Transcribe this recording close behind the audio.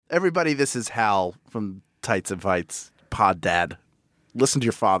Everybody, this is Hal from Tights and Fights, Pod Dad. Listen to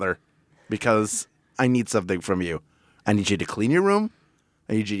your father, because I need something from you. I need you to clean your room.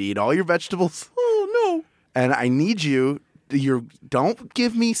 I need you to eat all your vegetables. Oh, no. And I need you, don't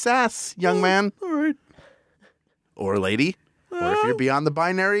give me sass, young man. All right. Or lady. Or if you're beyond the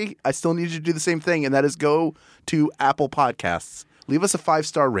binary, I still need you to do the same thing, and that is go to Apple Podcasts. Leave us a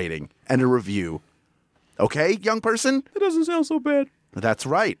 5-star rating and a review. Okay, young person? That doesn't sound so bad. That's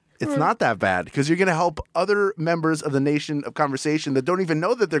right. It's not that bad, because you're going to help other members of the Nation of Conversation that don't even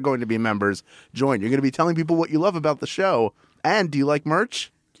know that they're going to be members join. You're going to be telling people what you love about the show. And do you like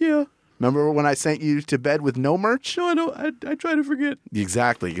merch? Yeah. Remember when I sent you to bed with no merch? No, I don't. I try to forget.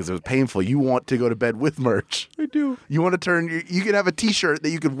 Exactly, because it was painful. You want to go to bed with merch. I do. You want to you could have a T-shirt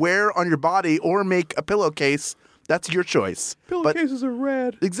that you could wear on your body or make a pillowcase. That's your choice. Pillowcases are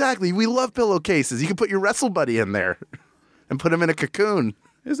rad. Exactly. We love pillowcases. You can put your wrestle buddy in there and put him in a cocoon.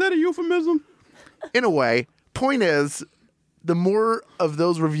 Is that a euphemism? In a way. Point is, the more of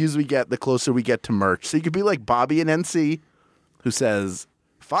those reviews we get, the closer we get to merch. So you could be like Bobby in NC, who says,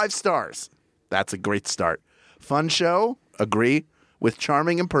 5 stars. That's a great start. Fun show. Agree. With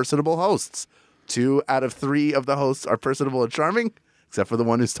charming and personable hosts. 2 out of 3 of the hosts are personable and charming, except for the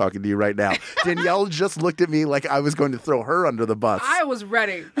one who's talking to you right now. Danielle just looked at me like I was going to throw her under the bus. I was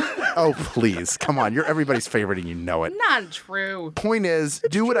ready. Oh, please. Come on. You're everybody's favorite and you know it. Non-true. Point is,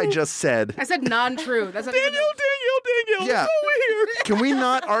 do what I just said. I said non-true. That's not Danielle, Yeah. it's over here. Can we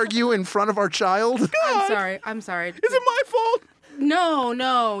not argue in front of our child? I'm sorry. Is it my fault?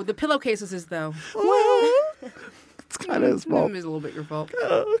 No. The pillowcases is, though. It's kind of his fault. It is a little bit your fault.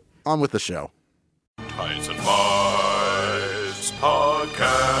 On with the show. Tights and Fights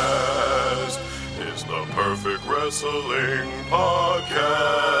Podcast is the perfect wrestling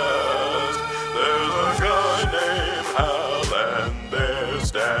podcast. There's a guy named Hal and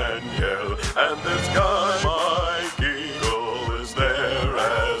there's Danielle, and this guy Mike Eagle is there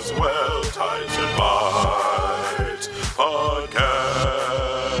as well. Tights and Fights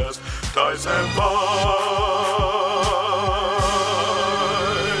Podcast. Tights and Fights.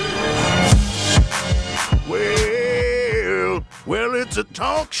 Well, it's a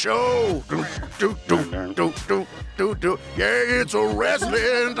talk show. Yeah, it's a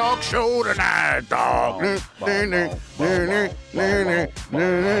wrestling talk show tonight, dog. Well,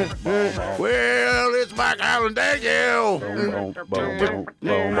 it's Mike Allen Danielle.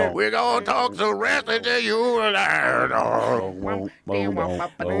 We're gonna talk some wrestling to you tonight, dog. Well,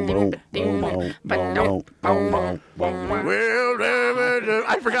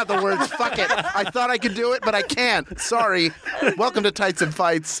 I forgot the words. Fuck it. I thought I could do it, but I can't. Sorry. Welcome to Tights and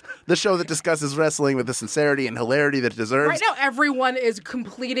Fights, the show that discusses wrestling with the sincerity and hilarity that it deserves. Right now, everyone is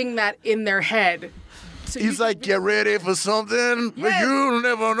completing that in their head. So He's like, get ready for something, but Yes. you'll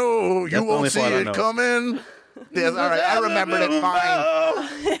never know. That's You the only won't see part I it know. coming. Yes, all right, I remembered it fine.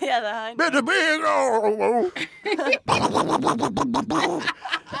 Yeah, the high It's a big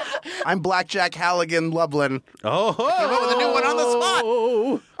I'm Blackjack Halligan Lublin. Oh, Came up with a new one on the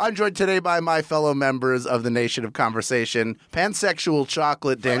spot. I'm joined today by my fellow members of the Nation of Conversation, pansexual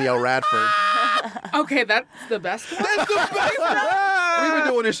chocolate Danielle Radford. Okay, that's the best one. We've been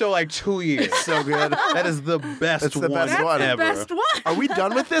doing this show like 2 years. So good. That is the best That's the one best one. ever. Best one. Are we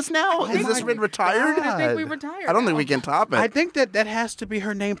done with this now? Is this been retired? I think we retired. I don't think we can top it. I think that has to be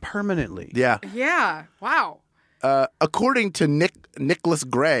her name permanently. Yeah. Yeah. Wow. According to Nicholas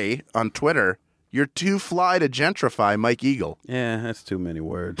Gray on Twitter, you're too fly to gentrify Mike Eagle. Yeah, that's too many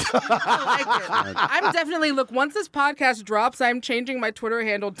words. I like it. I'm definitely, look, once this podcast drops, I'm changing my Twitter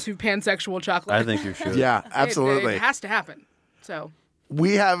handle to pansexual chocolate. I think you should. Yeah, absolutely. It has to happen. So.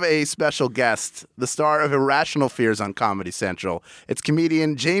 We have a special guest, the star of Irrational Fears on Comedy Central. It's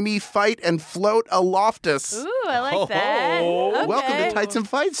comedian Jamie Fight and Float Aloftus. Ooh, I like that. Okay. Welcome to Tights and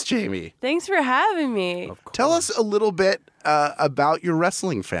Fights, Jamie. Thanks for having me. Tell us a little bit about your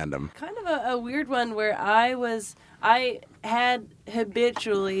wrestling fandom. Kind of a weird one where I had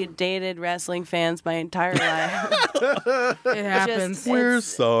habitually dated wrestling fans my entire life. It happens. We're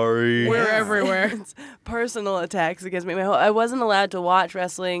sorry. We're everywhere. It's personal attacks against me. I wasn't allowed to watch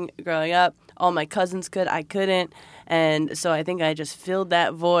wrestling growing up. All my cousins could. I couldn't. And so I think I just filled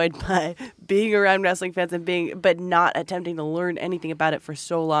that void by being around wrestling fans but not attempting to learn anything about it for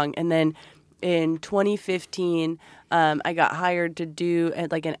so long. And then in 2015, I got hired to do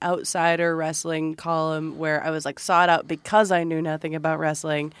an outsider wrestling column where I was sought out because I knew nothing about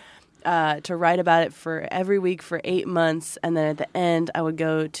wrestling to write about it for every week for 8 months. And then at the end, I would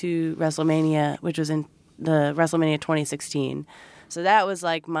go to WrestleMania, which was in the WrestleMania 2016. So that was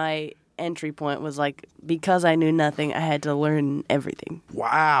my entry point was like, because I knew nothing, I had to learn everything.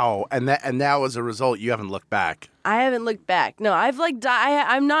 Wow. And that was a result. You haven't looked back. I haven't looked back. No, I've like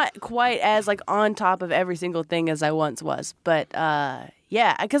I'm not quite as like on top of every single thing as I once was. But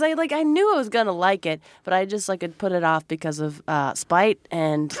yeah, because I knew I was gonna like it, but I just like had put it off because of spite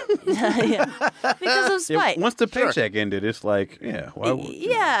and yeah, because of spite. Once the paycheck ended, it's like, why would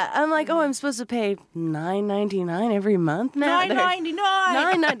Yeah, I'm like, I'm supposed to pay $9.99 every month now.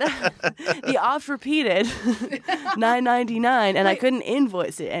 $9.99. The oft repeated $9.99, and I couldn't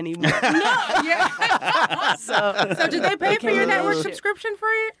invoice it anymore. So did they pay for your network subscription for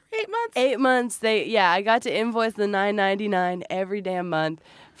 8 months? 8 months. I got to invoice the $9.99 every damn month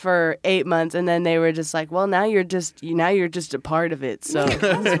for 8 months, and then they were just like, well, now you're just a part of it. So it's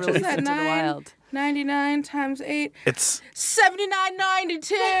released into the wild. 99 times 8. It's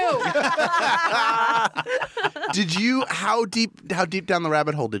 $79.92. Did you? How deep down the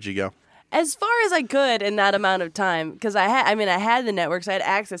rabbit hole did you go? As far as I could in that amount of time, because I had the network, so I had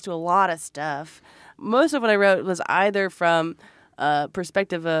access to a lot of stuff. Most of what I wrote was either from a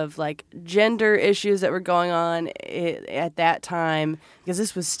perspective of like gender issues that were going on at that time, because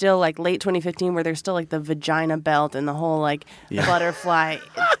this was still like late 2015, where there's still like the vagina belt and the whole like butterfly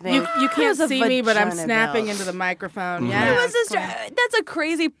thing. You can't see me, but I'm vagina snapping belt. into the microphone. Mm-hmm. Yeah, It was just, that's a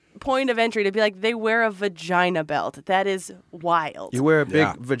crazy point of entry to be like, they wear a vagina belt. That is wild. you wear a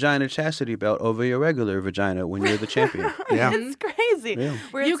big vagina chastity belt over your regular vagina when you're the champion? Yeah. It's crazy. Yeah.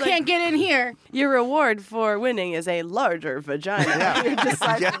 Where You it's can't get in here. Your reward for winning is a larger vagina. You're just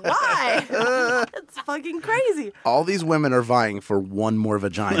like, why? It's fucking crazy. All these women are vying for one more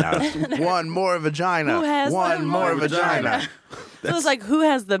vagina. One more vagina. Who has one more vagina. So it was like, who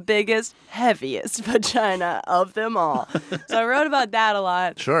has the biggest, heaviest vagina of them all? So I wrote about that a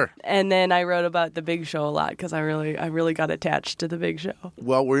lot. Sure. And then I wrote about The Big Show a lot because I really got attached to The Big Show.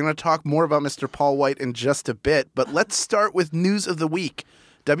 Well, we're going to talk more about Mr. Paul White in just a bit, but let's start with news of the week.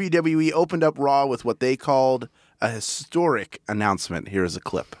 WWE opened up Raw with what they called a historic announcement. Here is a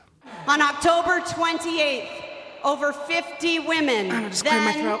clip. On October 28th, over 50 women, just clear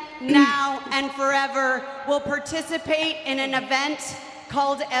my then, throat. now, and forever, will participate in an event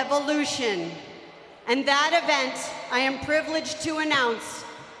called Evolution. And that event, I am privileged to announce,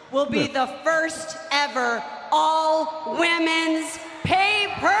 will be the first ever all-women's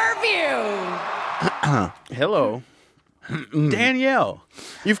pay-per-view. Hello. Danielle,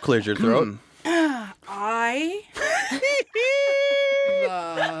 you've cleared your throat. I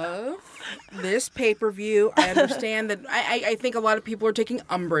love this pay-per-view. I understand that I think a lot of people are taking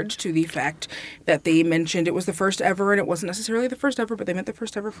umbrage to the fact that they mentioned it was the first ever, and it wasn't necessarily the first ever, but they meant the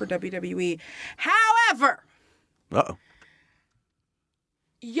first ever for WWE. However, Uh-oh.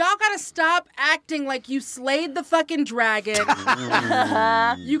 y'all gotta stop acting like you slayed the fucking dragon.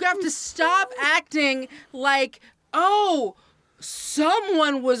 You have to stop acting like, oh,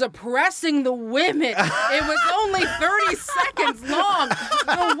 someone was oppressing the women. It was only 30 seconds long.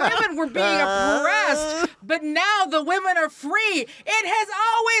 The women were being oppressed, but now the women are free. It has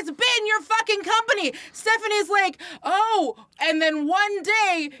always been your fucking company. Stephanie's like, oh, and then one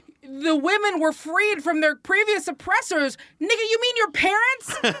day the women were freed from their previous oppressors. Nigga, you mean your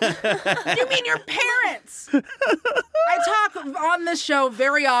parents? You mean your parents? I talk on this show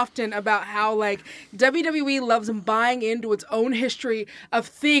very often about how, like, WWE loves buying into its own history of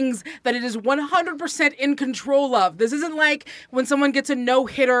things that it is 100% in control of. This isn't like when someone gets a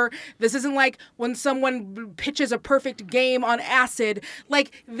no-hitter. This isn't like when someone pitches a perfect game on acid.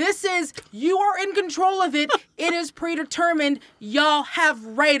 Like, this is, you are in control of it. It is predetermined. Y'all have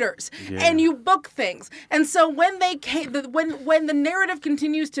writers. And you book things. And so when they came, when the narrative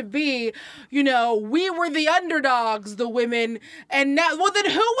continues to be, you know, we were the underdogs, the women, and now, well,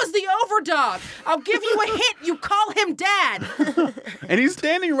 then who was the overdog? I'll give you a hint. You call him Dad. And he's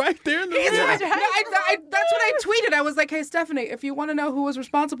standing right there in the That's middle. what I tweeted. I was like, hey, Stephanie, if you want to know who was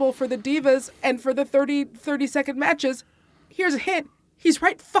responsible for the Divas and for the 30-second matches, here's a hint. He's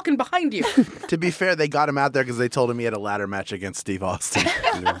right fucking behind you. To be fair, they got him out there because they told him he had a ladder match against Steve Austin.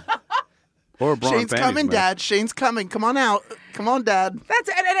 Or a Braun Shane's Panties coming, match. Dad. Shane's coming. Come on out. Come on, Dad. That's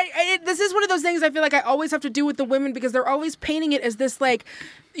this is one of those things I feel like I always have to do with the women because they're always painting it as this, like,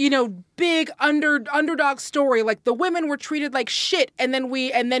 you know, big underdog story. Like the women were treated like shit and then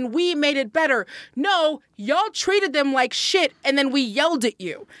we made it better. No, y'all treated them like shit and then we yelled at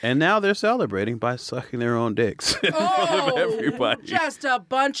you. And now they're celebrating by sucking their own dicks in front of everybody. Just a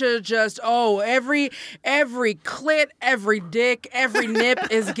bunch of every clit, every dick, every nip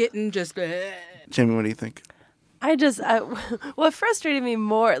is getting just. Jamie, what do you think? What frustrated me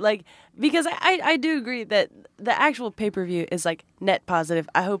more, like, because I do agree that the actual pay-per-view is, like, net positive.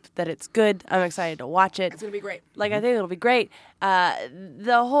 I hope that it's good. I'm excited to watch it. It's going to be great. Like, I think it'll be great.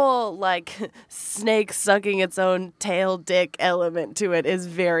 The whole, like, snake sucking its own tail dick element to it is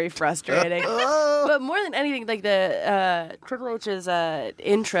very frustrating. But more than anything, like, the Triple H's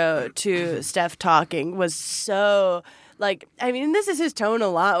intro to Steph talking was so... Like, I mean, this is his tone a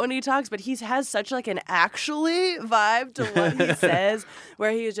lot when he talks, but he has such, like, an actually vibe to what he says, where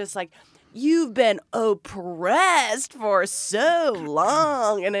he was just like, you've been oppressed for so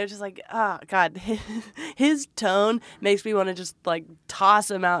long. And it's just like, oh, God, his tone makes me want to just, like, toss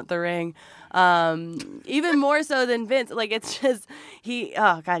him out the ring. Even more so than Vince. Like, it's just, he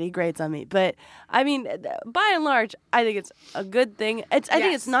grates on me. But, I mean, by and large, I think it's a good thing. I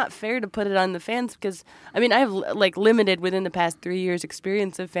think it's not fair to put it on the fans because, I mean, I have, like, limited within the past 3 years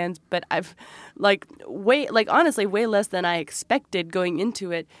experience of fans, but I've, honestly, way less than I expected going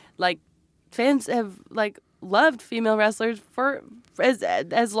into it. Like, fans have, like, loved female wrestlers for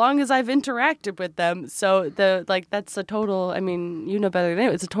as long as I've interacted with them. So that's a total. I mean, you know better than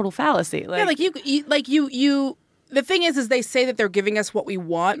anyone. It's a total fallacy. Like, you. The thing is they say that they're giving us what we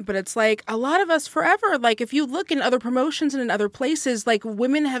want, but it's like a lot of us forever. Like if you look in other promotions and in other places, like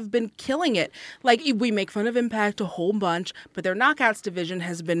women have been killing it. Like we make fun of Impact a whole bunch, but their Knockouts division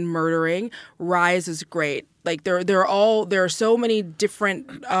has been murdering. Rise is great. Like there are so many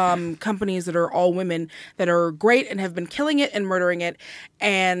different companies that are all women that are great and have been killing it and murdering it.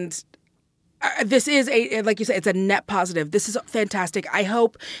 And this is like you said, it's a net positive. This is fantastic. I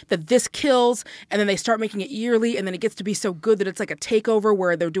hope that this kills and then they start making it yearly and then it gets to be so good that it's like a takeover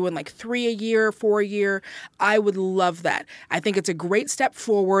where they're doing like 3 a year, 4 a year. I would love that. I think it's a great step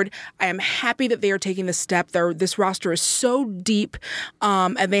forward. I am happy that they are taking this step. This roster is so deep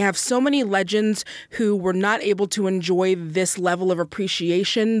and they have so many legends who were not able to enjoy this level of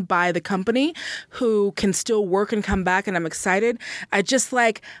appreciation by the company who can still work and come back, and I'm excited. I just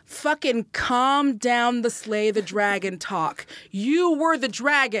like fucking calm down the Slay the Dragon talk. You were the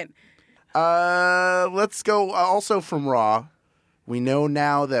dragon. Let's go also from Raw. We know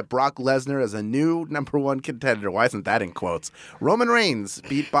now that Brock Lesnar is a new #1 contender. Why isn't that in quotes? Roman Reigns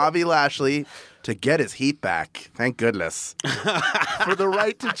beat Bobby Lashley to get his heat back. Thank goodness. For the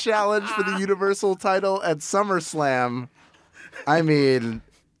right to challenge for the Universal title at SummerSlam. I mean,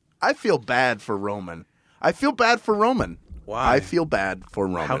 I feel bad for Roman. Why? I feel bad for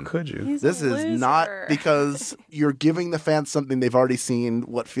Roman. How could you? This is not because you're giving the fans something they've already seen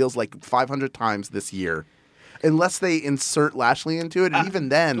what feels like 500 times this year. Unless they insert Lashley into it, and even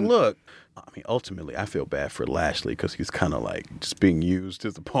then... Look, I mean, ultimately, I feel bad for Lashley because he's kind of like just being used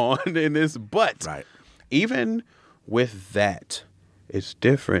as a pawn in this. But even with that, it's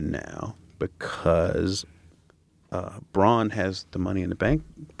different now because Braun has the Money in the Bank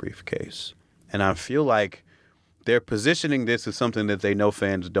briefcase. And I feel like they're positioning this as something that they know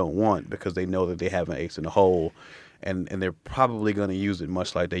fans don't want because they know that they have an ace in the hole, and they're probably going to use it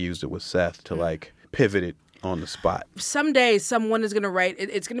much like they used it with Seth to like pivot it on the spot. Someday someone is going to write,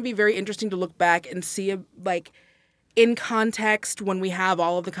 it's going to be very interesting to look back and see like in context when we have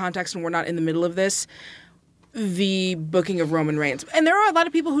all of the context and we're not in the middle of this, the booking of Roman Reigns. And there are a lot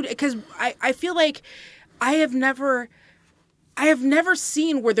of people who, because I feel like I have never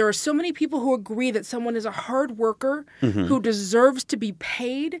seen where there are so many people who agree that someone is a hard worker who deserves to be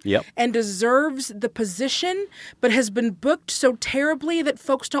paid and deserves the position, but has been booked so terribly that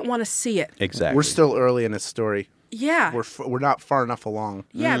folks don't want to see it. Exactly. We're still early in his story. Yeah. We're not far enough along.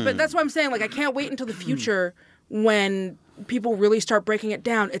 Yeah, but that's what I'm saying. Like, I can't wait until the future when people really start breaking it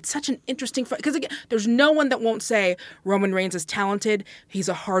down. It's such an interesting because again, there's no one that won't say Roman Reigns is talented. He's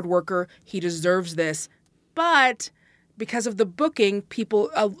a hard worker. He deserves this. But because of the booking,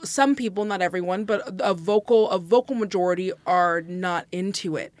 some people, not everyone, but a vocal majority are not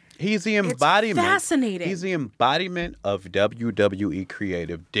into it. He's the embodiment. It's fascinating. He's the embodiment of WWE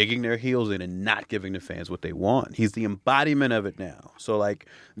creative digging their heels in and not giving the fans what they want. He's the embodiment of it now. So like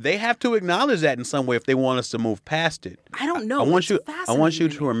they have to acknowledge that in some way if they want us to move past it. I don't know. I want you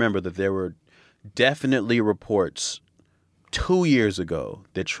to remember that there were definitely reports 2 years ago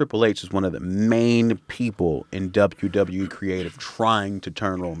that Triple H is one of the main people in WWE creative trying to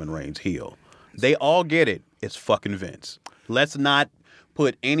turn Roman Reigns heel. They all get it. It's fucking Vince. Let's not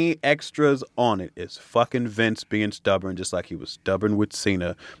put any extras on it. It's fucking Vince being stubborn, just like he was stubborn with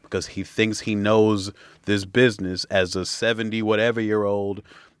Cena because he thinks he knows this business as a 70-whatever-year-old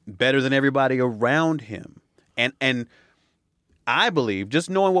better than everybody around him. And I believe, just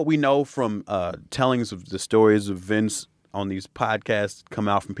knowing what we know from tellings of the stories of Vince on these podcasts come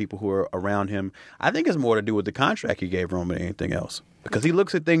out from people who are around him, I think it's more to do with the contract he gave Roman than anything else. Because he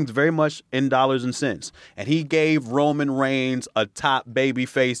looks at things very much in dollars and cents. And he gave Roman Reigns a top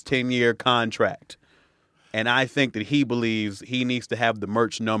babyface 10-year contract. And I think that he believes he needs to have the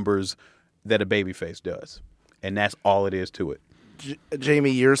merch numbers that a babyface does. And that's all it is to it.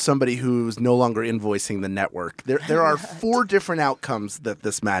 Jamie, you're somebody who's no longer invoicing the network. There are 4 different outcomes that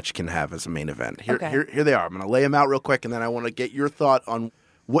this match can have as a main event. Here they are. I'm going to lay them out real quick, and then I want to get your thought on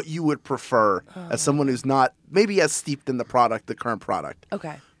what you would prefer as someone who's not maybe as steeped in the current product.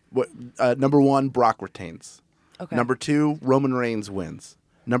 Okay. Number 1, Brock retains. Okay. Number 2, Roman Reigns wins.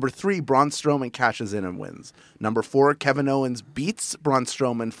 Number 3, Braun Strowman cashes in and wins. Number 4, Kevin Owens beats Braun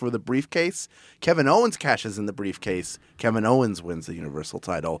Strowman for the briefcase. Kevin Owens cashes in the briefcase. Kevin Owens wins the Universal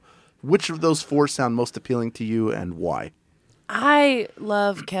title. Which of those 4 sound most appealing to you, and why? I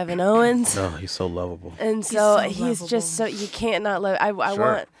love Kevin Owens. Oh, he's so lovable. And so He's so he's just so, you can't not love. I Sure.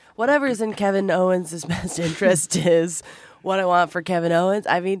 want whatever's in Kevin Owens' best interest is what I want for Kevin Owens.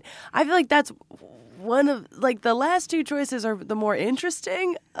 I mean, I feel like that's one of, like, the last 2 choices are the more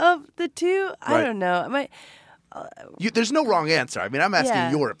interesting of the 2. I Right. don't know. There's no wrong answer. I mean, I'm asking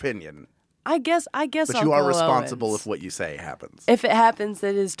Yeah. your opinion. I guess But I'll you are go responsible Owens. if what you say happens. If it happens,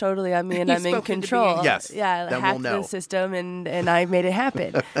 it is totally on me, and You've I'm in spoken to control. being. Yes, yeah, I then hacked we'll know. the system, and I made it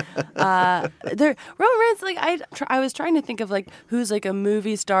happen. Roman Reigns, like I was trying to think of like who's like a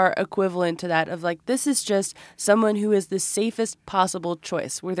movie star equivalent to that of like this is just someone who is the safest possible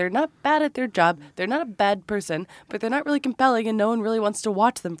choice, where they're not bad at their job, they're not a bad person, but they're not really compelling, and no one really wants to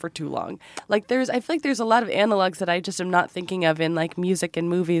watch them for too long. Like I feel like there's a lot of analogs that I just am not thinking of in like music and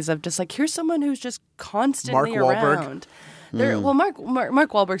movies of just like here's someone who's just constantly Mark Wahlberg? around. Well, Mark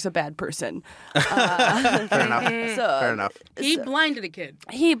Wahlberg's a bad person. Fair enough. So Fair enough. He blinded a kid.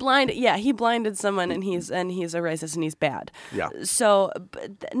 he blinded someone, and he's a racist, and he's bad. Yeah. So,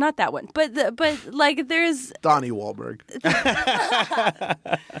 but not that one, but like there's Donnie Wahlberg.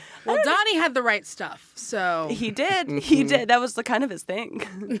 Well, Donnie had the right stuff, so he did that was the kind of his thing.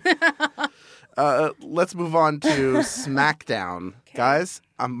 Let's move on to SmackDown. Guys,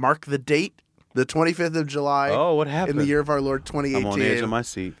 mark the date, the 25th of July. Oh, what happened? In the year of our Lord 2018. I'm on the edge of my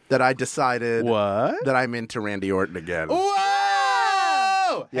seat. That I decided What? that I'm into Randy Orton again.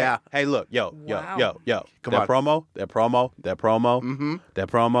 Whoa! Yeah. Hey, look, yo. Come that on. promo. That promo.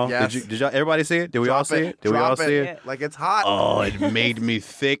 Yes. Did y'all everybody see it? Did we all see it? Did we all Drop see it? Like it's hot. Oh, it made me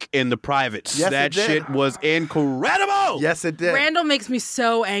thick in the privates. Yes, that it did. shit was incredible. Yes, it did. Randall makes me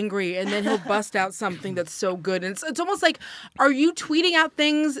so angry, and then he'll bust out something that's so good. And it's almost like, are you tweeting out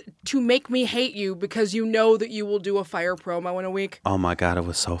things to make me hate you because you know that you will do a fire promo in a week? Oh my God, it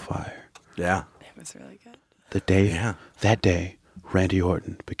was so fire. Yeah. It was really good. That day, Randy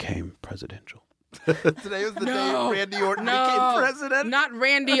Orton became presidential. Today was the day Randy Orton became president. Not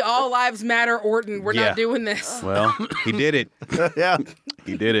Randy, All Lives Matter Orton. We're Yeah. not doing this. Well, he did it. Yeah.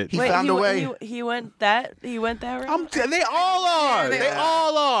 He did it. He found a way. He went that route. They all are. They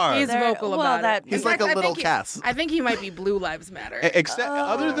all are. He's vocal well, about that- it. He's In like fact, a little I think Cass. I think he might be Blue Lives Matter. Except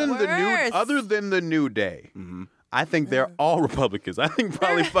other than worse. the New Day. I think they're all Republicans. I think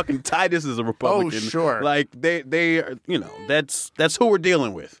probably fucking Titus is a Republican. sure. Like they are, that's who we're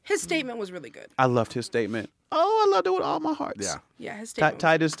dealing with. His statement was really good. I loved his statement. Oh, I loved it with all my heart. Yeah. Yeah, his statement.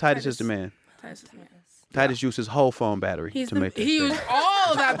 Titus is the man. Titus is the man. Titus used his whole phone battery He's to the, make this he thing. used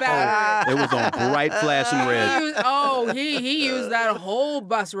all of that battery. It was on bright flashing red. He used that whole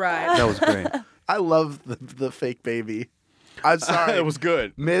bus ride. That was great. I love the fake baby. I'm sorry. It was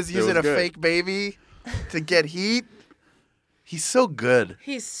good. Miz It using was a good. fake baby to get heat. He's so good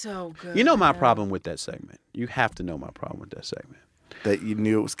He's so good. You know my problem with that segment. You have to know my problem with that segment. that you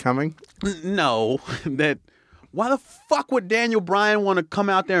knew it was coming. No, that why the fuck would Daniel Bryan want to come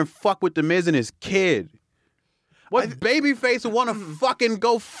out there and fuck with the Miz and his kid? What babyface would want to fucking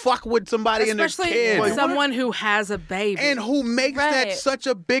go fuck with somebody and their Especially kid? someone who has a baby. And who makes that Right. such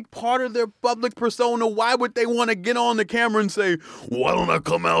a big part of their public persona? Why would they want to get on the camera and say, why don't I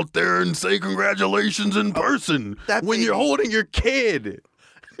come out there and say congratulations in person that when baby- you're holding your kid?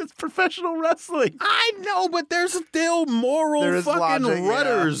 It's professional wrestling. I know, but there's still moral There is fucking logic, yeah.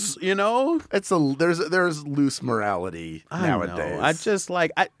 rudders, you know? There's loose morality nowadays. I know. I just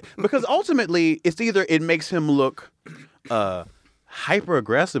because ultimately it's either it makes him look hyper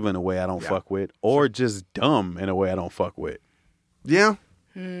aggressive in a way I don't fuck with, or just dumb in a way I don't fuck with. yeah.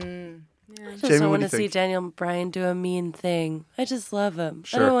 I just Jamie, don't what want do to you see think? Daniel Bryan do a mean thing. I just love him. I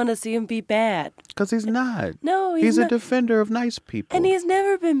Sure. don't want to see him be bad. Because he's not. No, He's a not. defender of nice people. And he's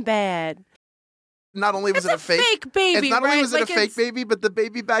never been bad. not only was It's it a fake baby, it's not only right? was it Like, a fake it's- baby, but the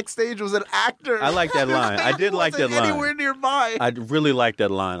baby backstage was an actor. I like that line. I did like that line. Anywhere nearby. I really liked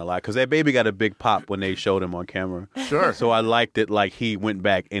that line a lot because that baby got a big pop when they showed him on camera. Sure. So I liked it like he went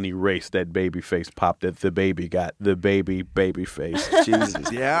back and erased that baby face pop that the baby got. The baby face.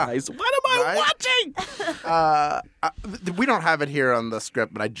 Jesus. Yeah. Christ. What am I watching? We don't have it here on the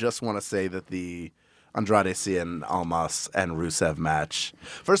script, but I just want to say that the Andrade Cien Almas and Rusev match.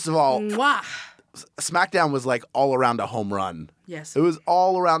 First of all, Mwah. SmackDown was like all around a home run. Yes. It was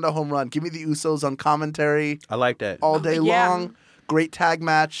all around a home run. Give me the Usos on commentary I like that. all day yeah. long. Great tag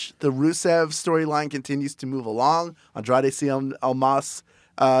match. The Rusev storyline continues to move along. Andrade Cien Almas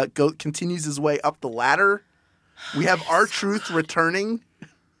continues his way up the ladder. We have R-Truth returning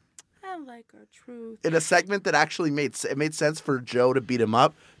I like our truth. in a segment that actually made sense for Joe to beat him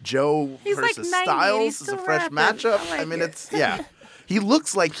up. Joe He's like versus 90 and Styles he's is a still fresh rapping. matchup. I like mean, it. it's yeah. He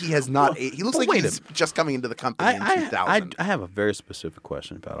looks like he has not. He looks but like wait he's just coming into the company in 2000. I have a very specific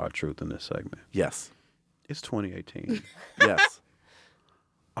question about R-Truth in this segment. Yes. It's 2018. Yes.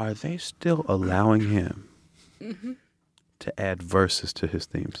 Are they still allowing him to add verses to his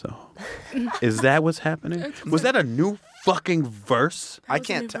theme song? Is that what's happening? Was that a new fucking verse? I was a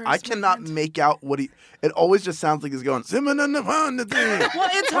can't. new I verse, cannot my friend. make out what he. It always just sounds like he's going. Well, Well,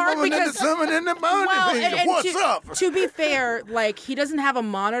 it's hard because and what's up? To be fair, like he doesn't have a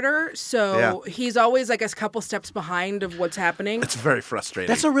monitor, so Yeah. he's always like a couple steps behind of what's happening. It's very frustrating.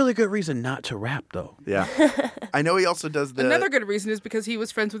 That's a really good reason not to rap, though. yeah. I know he also does the. Another good reason is because he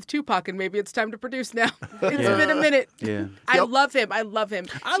was friends with Tupac, and maybe it's time to produce now. It's been a minute. Yeah. I love him. I love him.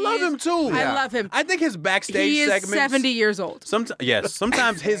 I love him too. I love him. I think his backstage He is segments. 70 years old.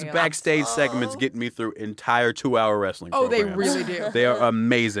 Sometimes his backstage segments get me through entire 2-hour wrestling. Oh, they programs. really do. They are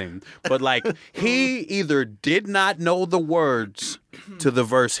amazing. But like, he either did not know the words to the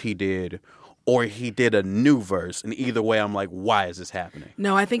verse he did, or he did a new verse. And either way, I'm like, why is this happening?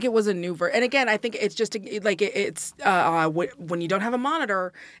 No, I think it was a new version. And again, I think it's just it's when you don't have a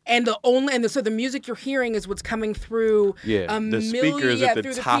monitor, and so the music you're hearing is what's coming through. Yeah, a the speakers at the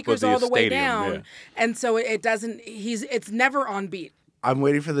through top of speakers the all the way stadium, down, yeah. and so it doesn't. It's never on beat. I'm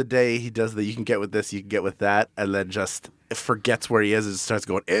waiting for the day he does the. You can get with this. You can get with that, and then just forgets where he is and starts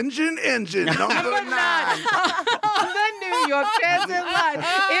going engine number 9. The New York Transit line.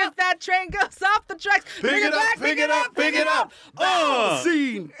 If that train goes off the tracks, bring it back, pick it up.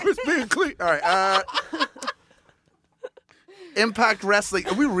 Scene, crispy and clean. All right. Impact Wrestling.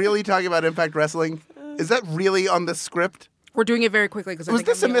 Are we really talking about Impact Wrestling? Is that really on the script? We're doing it very quickly because Was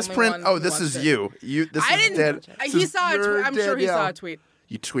this a misprint? Oh, this is you. This I is didn't. dead. He saw a tweet. I'm sure he saw a tweet.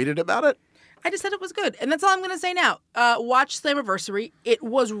 You tweeted about it? I just said it was good. And that's all I'm going to say now. Watch Slammiversary. It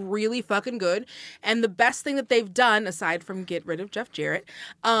was really fucking good. And the best thing that they've done, aside from get rid of Jeff Jarrett,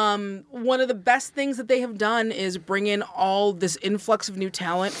 one of the best things that they have done is bring in all this influx of new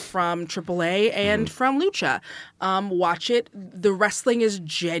talent from AAA and from Lucha. Watch it. The wrestling is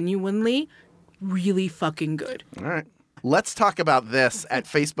genuinely really fucking good. All right. Let's talk about this at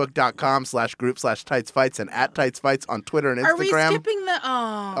facebook.com/group/TightsFights and at TightsFights on Twitter and Instagram. Are we skipping the...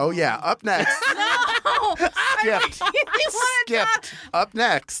 Oh, yeah. Up next. No! Skipped. Skipped. Up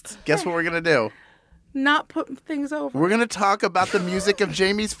next. Guess what we're going to do? Not putting things over. We're going to talk about the music of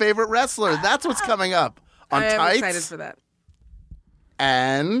Jamie's favorite wrestler. That's what's coming up on I am Tights. excited for that.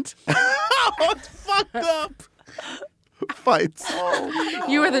 And... it's fucked up. Fights.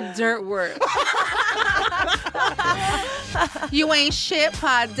 You are the dirt word. You ain't shit,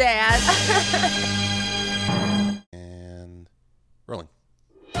 Pod Dad. And rolling.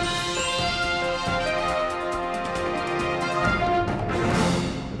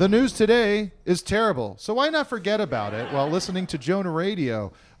 The news today is terrible, so why not forget about it while listening to Jonah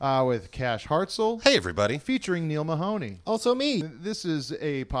Radio with Cash Hartzell. Hey, everybody. Featuring Neil Mahoney. Also me. This is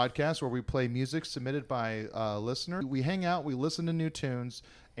a podcast where we play music submitted by listeners. We hang out, we listen to new tunes,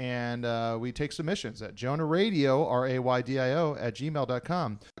 and we take submissions at jonahradio, RAYDIO,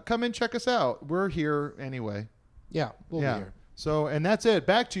 @gmail.com. Come and check us out. We're here anyway. Yeah, we'll be here. So, and that's it.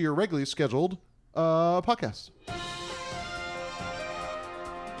 Back to your regularly scheduled podcast.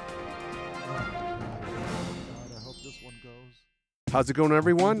 How's it going,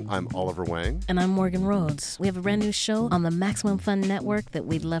 everyone? I'm Oliver Wang. And I'm Morgan Rhodes. We have a brand new show on the Maximum Fun Network that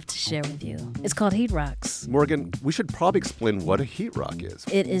we'd love to share with you. It's called Heat Rocks. Morgan, we should probably explain what a heat rock is.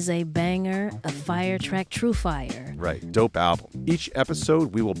 It is a banger, a fire track, true fire. Right, dope album. Each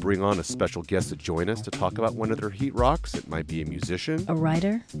episode, we will bring on a special guest to join us to talk about one of their heat rocks. It might be a musician, A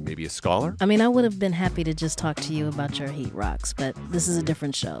writer. maybe a scholar. I mean, I would have been happy to just talk to you about your Heat Rocks, but this is a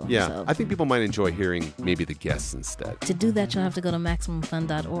different show. Yeah, So I think people might enjoy hearing maybe the guests instead. to do that, you'll have to go to on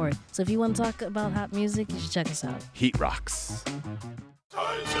MaximumFun.org. So if you want to talk about hot music, you should check us out. Heat Rocks.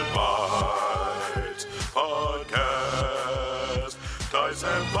 Tights and Bites Podcast. Tights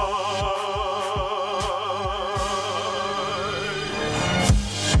and Bites.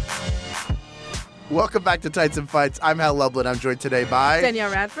 Welcome back to Tights and Fights. I'm Hal Lublin. I'm joined today by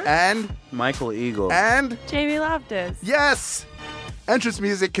Danielle Radford. and Michael Eagle. Jamie Loftus. yes, entrance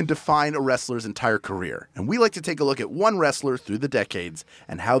music can define a wrestler's entire career, and we like to take a look at one wrestler through the decades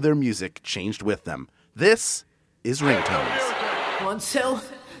and how their music changed with them. This is Ringtones. 1, 2,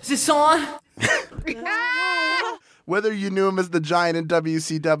 is this on? Whether you knew him as the Giant in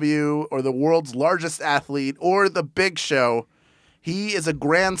WCW or the world's largest athlete or the Big Show, he is a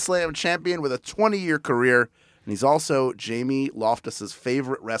Grand Slam champion with a 20-year career, and he's also Jamie Loftus's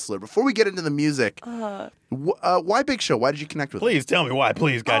favorite wrestler. Before we get into the music, why Big Show? Why did you connect with him? Please tell me why.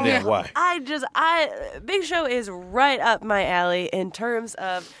 Please, goddamn, why? Big Show is right up my alley in terms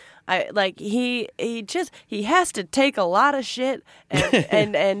of, he has to take a lot of shit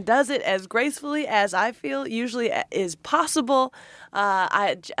and does it as gracefully as I feel usually is possible.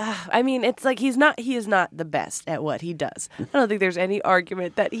 I mean, it's like he is not the best at what he does. I don't think there's any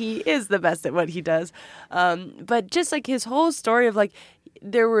argument that he is the best at what he does. But just like his whole story of like,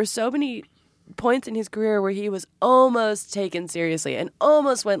 there were so many points in his career where he was almost taken seriously and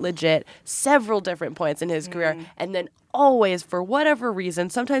almost went legit, several different points in his career, and then always, for whatever reason,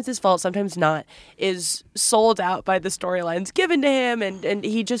 sometimes his fault, sometimes not, is sold out by the storylines given to him, and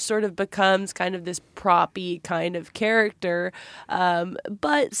he just sort of becomes kind of this proppy kind of character,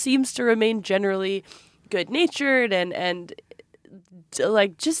 but seems to remain generally good-natured and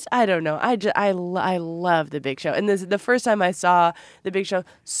like, just, I don't know. I love the Big Show. And this is the first time I saw the Big Show,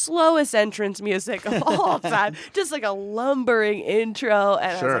 slowest entrance music of all time. Just like a lumbering intro.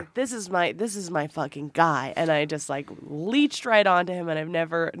 And I was like, this is my fucking guy. And I just like leached right onto him, and I've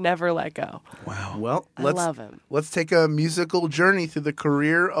never let go. Wow. Well, I love him. Let's take a musical journey through the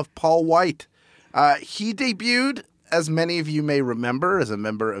career of Paul White. He debuted, as many of you may remember, as a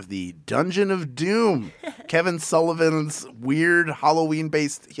member of the Dungeon of Doom, Kevin Sullivan's weird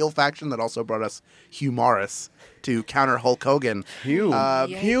Halloween-based heel faction that also brought us Hugh Morris to counter Hulk Hogan. Hugh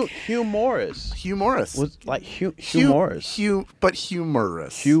Morris. Hugh Morris. Was like Hugh Morris. But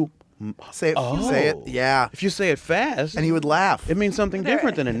humorous. Hugh. Say it. Yeah. If you say it fast, and he would laugh. It means something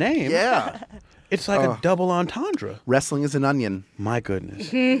different than a name. Yeah. It's like a double entendre. Wrestling is an onion. My goodness.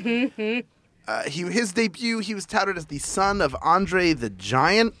 His debut, he was touted as the son of Andre the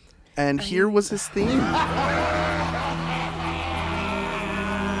Giant, and here was his theme.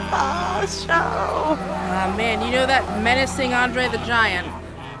 Show. Man, you know that menacing Andre the Giant.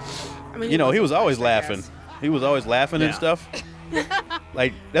 I mean, He was always laughing. He was always laughing and stuff.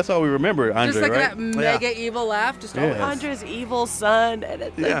 Like, that's all we remember, Andre, just like right? that mega evil laugh, just always. Andre's evil son, and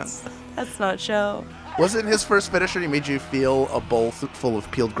that's not Show. Wasn't his first finisher, he made you feel a bowl full of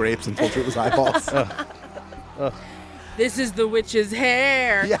peeled grapes and told you it was eyeballs? This is the witch's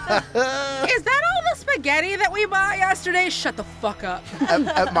hair. Yeah. Is that all the spaghetti that we bought yesterday? Shut the fuck up.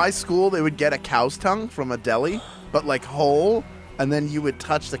 At my school, they would get a cow's tongue from a deli, but like whole, and then you would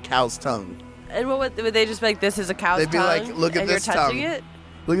touch the cow's tongue. And what would they just be like, this is a cow's tongue? They'd be like, look at and this you're tongue. touching it?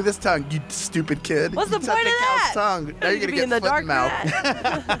 Look at this tongue, you stupid kid. What's the You point touch of a that? cow's tongue. Now you're You going to be get in the foot dark in mouth.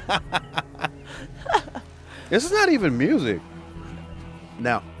 This is not even music.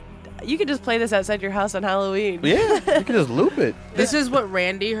 No. You could just play this outside your house on Halloween. Yeah, you can just loop it. This is what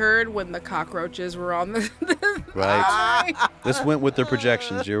Randy heard when the cockroaches were on the... Right. This went with the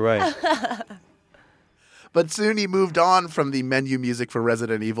projections. You're right. But soon he moved on from the menu music for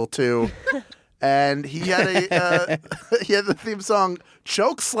Resident Evil 2. And he had the theme song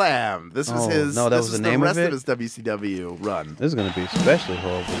Choke Slam. This was his. No, that was the name rest of it? his WCW run. This is going to be especially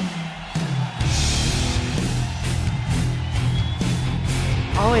horrible.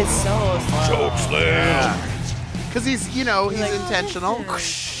 Always so slow. Choke slam. Because he's intentional.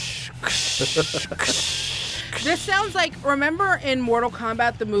 This sounds like, remember in Mortal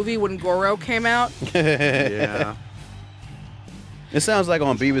Kombat, the movie, when Goro came out? Yeah. It sounds like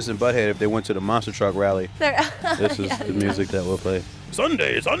on Beavis and Butthead if they went to the monster truck rally. This is the music that we'll play.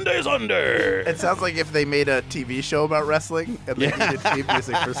 Sunday. It sounds like if they made a TV show about wrestling and they needed theme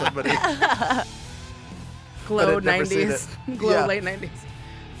music for somebody. Glow I'd never seen 90s. it. Glow Yeah. late 90s.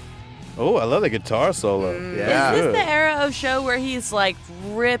 Oh, I love the guitar solo. Yeah. Is this the era of Show where he's like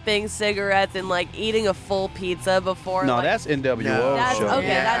ripping cigarettes and like eating a full pizza before? No, like, that's NWO No. That's show. okay.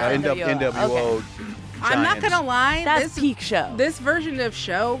 Yeah. That's NWO. NWO. Okay. I'm not gonna lie. That's peak show. This version of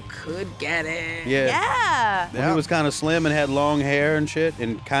show could get it. Yeah. When he was kind of slim and had long hair and shit,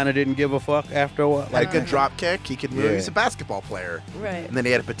 and kind of didn't give a fuck after a while. Like a good drop kick, he could move. Yeah. He's a basketball player. Right. And then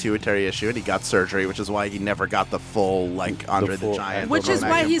he had a pituitary issue, and he got surgery, which is why he never got the full, like, Andre the full- Giant. Which is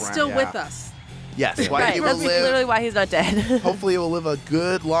why he's Brand. still Yeah. with us. Yes, why Right. he That's will live. literally why he's not dead. Hopefully, he will live a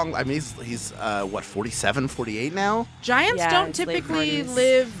good long. I mean, he's what 47, 48 now. Giants Yeah, don't it's late typically 40s.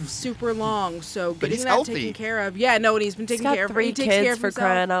 live super long, so But getting he's that healthy. taken care of. Yeah, no, and he's been He's taking got care of. 3 He takes care kids of for himself.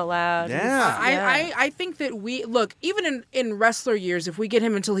 crying out loud. Yeah. I think that we look even in wrestler years. If we get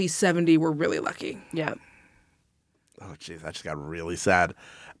him until he's 70, we're really lucky. Yeah. Oh, jeez, that just got really sad.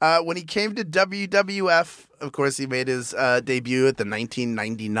 When he came to WWF, of course, he made his debut at the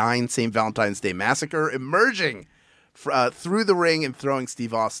 1999 St. Valentine's Day Massacre, emerging through the ring and throwing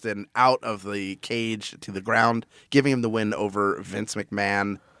Steve Austin out of the cage to the ground, giving him the win over Vince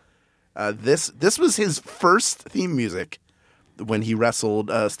McMahon. This was his first theme music when he wrestled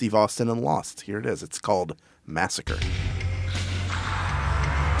Steve Austin and lost. Here it is. It's called Massacre.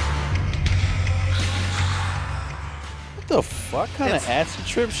 What the fuck kind of acid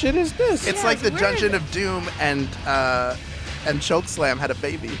trip shit is this? It's like the Dungeon of Doom and Chokeslam had a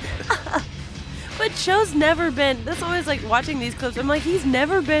baby. But Cho's never been. That's always like watching these clips. I'm like, he's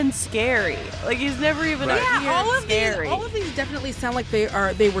never been scary. Like he's never even Right. appeared scary. All of these definitely sound like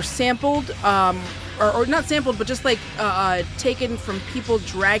they were sampled, or not sampled, but just like taken from people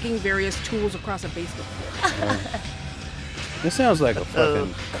dragging various tools across a basement floor. This sounds like a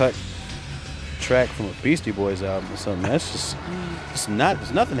fucking cut track from a Beastie Boys album or something. That's just,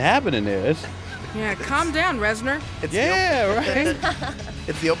 there's nothing happening there. Yeah, calm down, Reznor. It's right.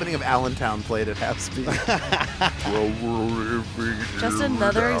 It's the opening of Allentown played at half speed. Just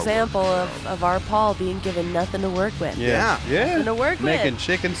another example of our Paul being given nothing to work with. Yeah. Nothing to work Making with.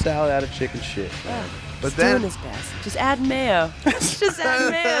 chicken salad out of chicken shit. Yeah. But He's then doing his best. Just add mayo. Just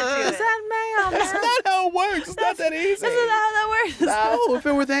add mayo to it. Just add mayo, That's man. not how it works. It's not that easy. Isn't that how that works? No, if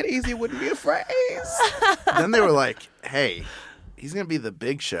it were that easy, it wouldn't be a phrase. then they were like, "Hey, he's gonna be the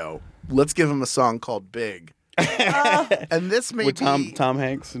Big Show. Let's give him a song called Big." And this may With be Tom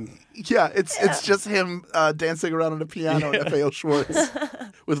Hanks and it's just him dancing around on a piano at FAO Schwartz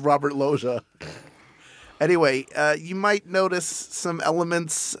with Robert Loggia. Anyway, you might notice some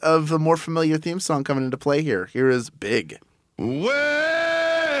elements of the more familiar theme song coming into play here. Here is Big.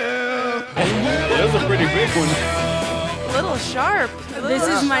 that was a pretty big one. A little sharp. This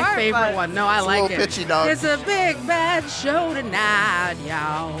is my favorite one. No, I It's a like little it. pitchy, dog. It's a big bad show tonight,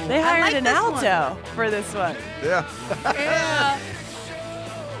 y'all. They I hired like an this one. alto for this one. Yeah. Yeah.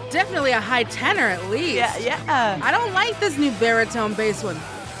 Definitely a high tenor at least. Yeah. I don't like this new baritone bass one.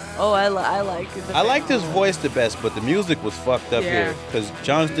 Oh, I like it. I liked his voice the best, but the music was fucked up Yeah. here because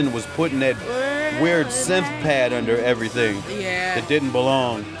Johnston was putting that weird synth pad under everything Yeah. that didn't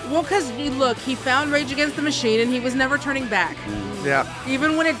belong. Well, because look, he found Rage Against the Machine and he was never turning back. Yeah.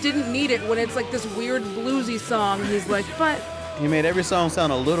 Even when it didn't need it, when it's like this weird bluesy song, he's like, but He made every song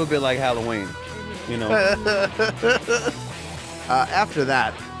sound a little bit like Halloween. You know, After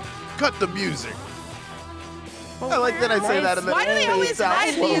that, cut the music. I like that I say that and then why do they it always fades out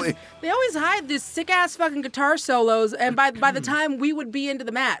hide slowly. these? They always hide these sick ass fucking guitar solos, and by the time we would be into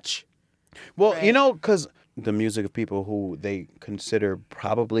the match, well, you know, because the music of people who they consider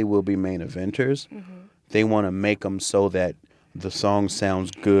probably will be main eventers, they want to make them so that the song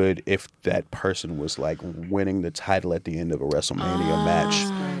sounds good if that person was like winning the title at the end of a WrestleMania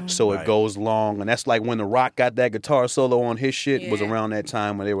match. So it goes long. And that's like when The Rock got that guitar solo on his shit was around that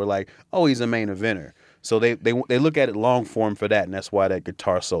time when they were like, oh, he's a main eventer. So they look at it long form for that, and that's why that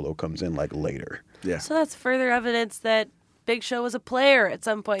guitar solo comes in like later. Yeah. So that's further evidence that Big Show was a player at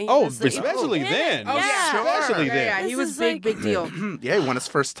some point. He Oh, was, like, especially in it. then. oh Yeah. sure, Especially then. yeah, he This was is big, like- big deal. Yeah, he won his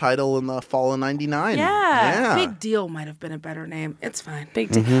first title in the fall of '99. Yeah. Big deal might have been a better name. It's fine.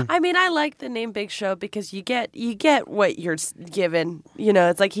 Big deal. I mean, I like the name Big Show because you get what you're given. You know,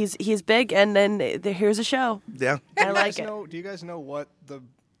 it's like he's big, and then here's a show. Yeah. I like it. Do you guys know what the?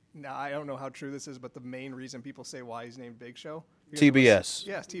 Now I don't know how true this is, but the main reason people say why he's named Big Show. Because it was- TBS.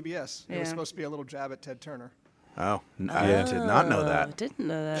 Yes, TBS. It Yeah. was supposed to be a little jab at Ted Turner. Oh, I did not know I that. didn't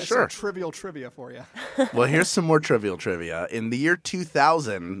know that. Sure. Some trivial trivia for you. Well, here's some more trivial trivia. In the year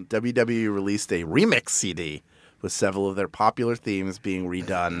 2000, WWE released a remix CD with several of their popular themes being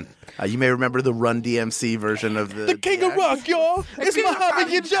redone. You may remember the Run DMC version of the King of Rock, y'all. It's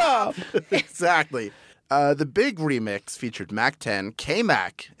Muhammad your job. Exactly. The big remix featured Mac 10,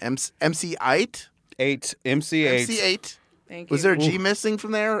 K-Mac, MC8, MC8. MC8, Thank you. Was there a G missing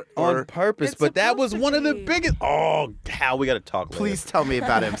from there? On purpose, but that was one of the biggest. Oh, Hal, we got to talk. Please tell me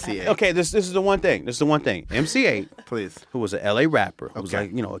about MC8. Okay, this is the one thing. MC8, please, who was a LA rapper, who was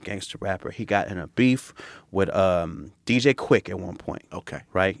like a gangster rapper. He got in a beef with DJ Quick at one point. Okay,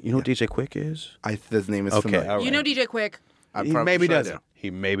 right? You know who DJ Quick is? His name is okay. familiar. All right. You know DJ Quick. He maybe doesn't.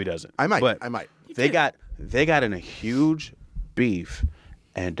 He maybe doesn't. I might. But I might. They got in a huge beef,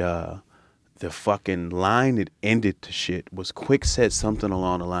 and the fucking line that ended the shit was Quick said something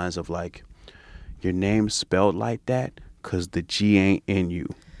along the lines of like, "Your name's spelled like that because the G ain't in you."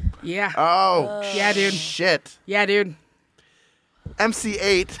 Yeah. Oh. Yeah, dude. Shit. Yeah, dude.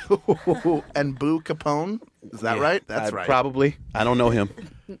 MC8 and Boo Capone. Is that right? That's right. Probably. I don't know him.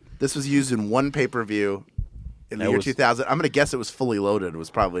 This was used in one pay-per-view in the year 2000. I'm going to guess it was Fully Loaded. It was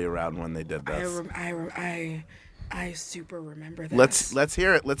probably around when they did this. I super remember that. Let's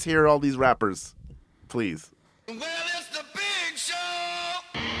hear it. Let's hear all these rappers, please.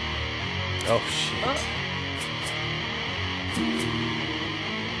 Oh shit.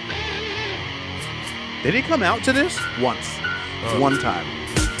 Did he come out to this? Once. One time.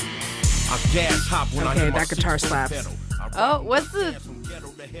 Okay, that guitar slaps. Oh, what's the...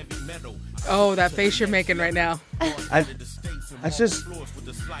 Oh, that face you're making right now. I just...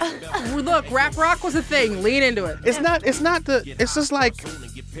 Look, rap rock was a thing. Lean into it. It's just like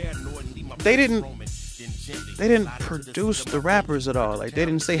they didn't produce the rappers at all. Like they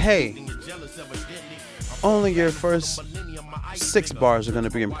didn't say, hey, only your first 6 bars are going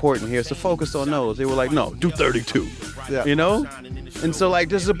to be important here, so focus on those. They were like, no, do 32. Yeah. You know? And so like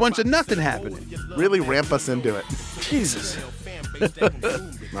there's a bunch of nothing happening. Really ramp us into it. Jesus.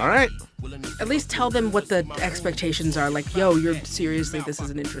 All right. At least tell them what the expectations are. Like, yo, seriously, this is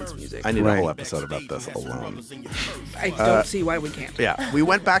an entrance music. I need a whole episode about this alone. I don't see why we can't. Yeah. We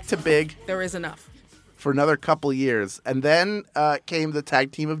went back to Big. There is enough. For another couple years. And then came the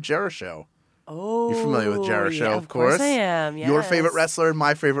tag team of Jericho. Oh, you're familiar with Jericho, yeah, of course. I am. Yes. Your favorite wrestler and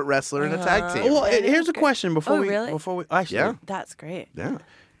my favorite wrestler in a tag team. Well, here's a question before we actually. Yeah. That's great. Yeah.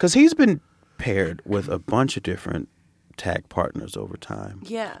 Because he's been paired with a bunch of different tag partners over time.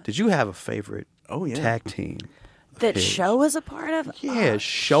 Yeah. Did you have a favorite tag team? That Show was a part of? Yeah,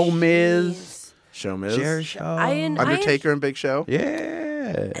 Show Miz. Show Miz. Jericho. Undertaker and Big Show.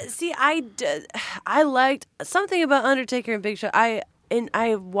 Yeah. See, I liked something about Undertaker and Big Show. I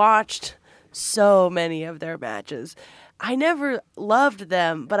watched so many of their matches. I never loved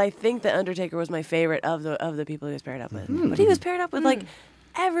them, but I think that Undertaker was my favorite of the people he was paired up with. But he was paired up with like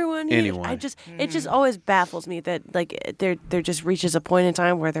everyone. Anyone. It just always baffles me that like there just reaches a point in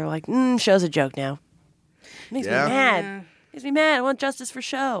time where they're like, Show's a joke now. Makes me mad. Yeah. Makes me mad. I want justice for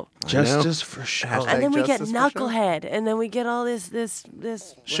Show. Justice for Show. And then we get Knucklehead, and then we get all this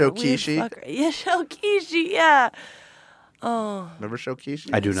Shokishi. Yeah, Shokishi. Yeah. Oh, remember Shokishi?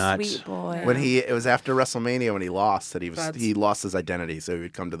 I do not. Sweet boy. When it was after WrestleMania when he lost that he lost his identity, so he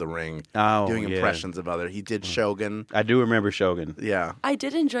would come to the ring doing impressions of other. He did Shogun. I do remember Shogun. Yeah, I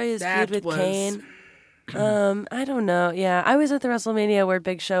did enjoy his feud with Kane. I don't know. Yeah, I was at the WrestleMania where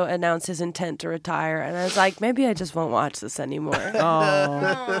Big Show announced his intent to retire, and I was like, maybe I just won't watch this anymore.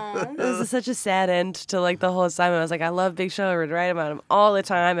 Oh, this is such a sad end to like the whole assignment. I was like, I love Big Show. I would write about him all the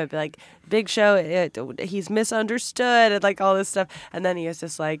time. I'd be like, Big Show, he's misunderstood and like all this stuff. And then he was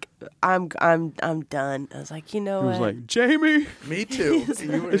just like, I'm done. I was like, you know what? He was like, Jamie, me too.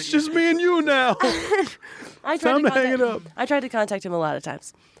 It's just me and you now. Time to hang it up. I tried to contact him a lot of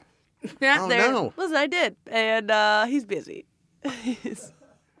times. No. Listen, I did, and he's busy.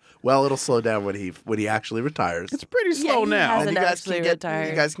 Well, it'll slow down when he actually retires. It's pretty slow now. Hasn't actually retired.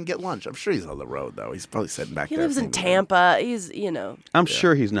 You guys can get lunch. I'm sure he's on the road though. He's probably sitting back He there. lives in Tampa. He's I'm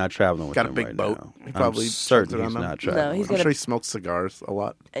sure he's not traveling with got a them big right boat. now. He probably I'm certain on he's them. not traveling. No, he's I'm sure he smokes cigars a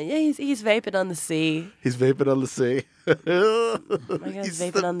lot. Yeah, he's vaping on the sea. He's vaping on the sea. My guy's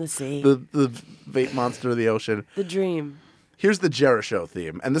vaping on the sea. The vape monster of the ocean. The dream. Here's the Jericho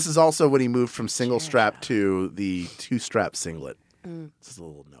theme, and this is also when he moved from single strap to the 2-strap singlet. This is a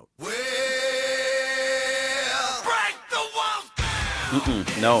little note.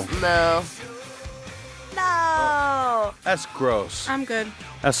 No. That's gross. I'm good.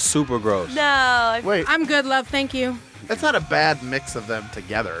 That's super gross. No. Wait, I'm good, love. Thank you. that's not a bad mix of them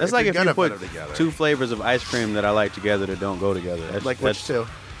together. That's like if you're you gonna put them together. 2 flavors of ice cream that I like together that don't go together. Which two?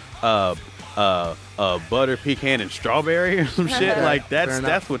 Butter pecan and strawberry or some shit. Like Fair enough.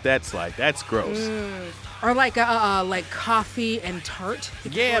 that's what that's like. That's gross. Or like coffee and tart.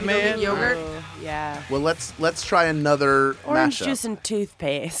 If Yeah, you wanna go man. get yogurt. Oh, yeah. Well, let's try another Orange mashup. juice and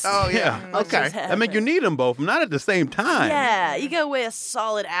toothpaste. Oh yeah. Okay. I mean, you need them both, not at the same time. Yeah, you gotta wait a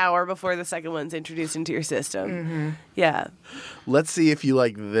solid hour before the second one's introduced into your system. Mm-hmm. Yeah. Let's see if you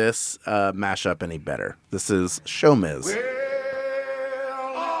like this mashup any better. This is Show Miz.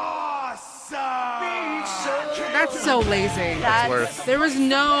 That's so lazy. worse. There was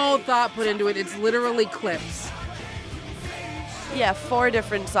no thought put into it. It's literally clips. Yeah, 4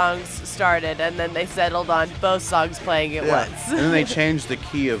 different songs started, and then they settled on both songs playing at Yeah. once. And then they changed the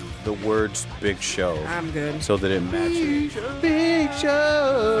key of the words "Big Show" I'm good. so that it matches. Big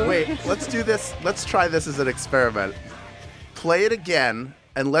Show. Wait, let's do this. Let's try this as an experiment. Play it again,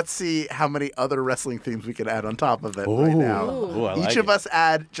 and let's see how many other wrestling themes we can add on top of it right now. Ooh, I Each like of it. us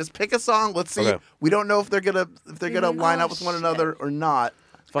add. Just pick a song. Let's see. Okay. We don't know if they're gonna line up with one another or not.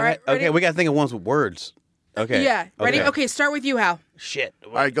 All right, Okay, ready? we gotta think of ones with words. Okay. Yeah. Ready? Okay, start with you, Hal. Shit.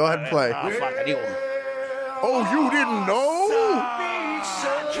 All right, go ahead and play. Fuck, I need one. Oh, you didn't know?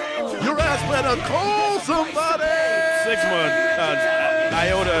 Your ass better call somebody. Sigma,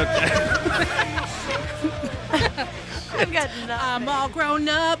 Iota. I've got nothing. I'm all grown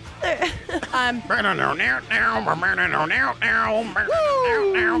up. I'm.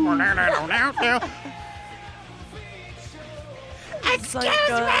 It's like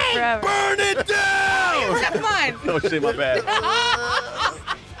going forever. Burn it down! Except mine. Oh shit, my bad.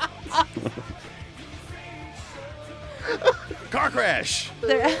 Car crash.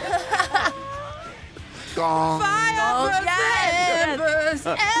 Gong. Fire yes.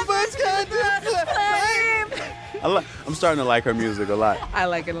 I'm starting to like her music a lot. I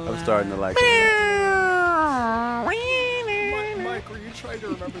like it a lot. I'm starting to like it. Mike, were you trying to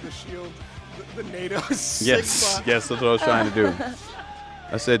remember the Shield, the NATO Sigma? Yes, that's what I was trying to do.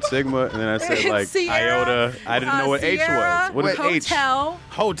 I said Sigma, and then I said like Sierra, Iota. I didn't know what H Sierra, was. What is H? Hotel.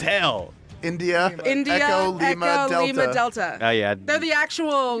 Hotel. India. India. Echo Lima Delta. Lima Delta. Oh yeah. They're the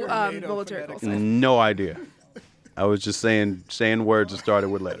actual NATO military phonetic calls. No idea. I was just saying words that started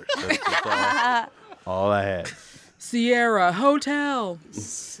with letters. That's all I had. Sierra Hotel.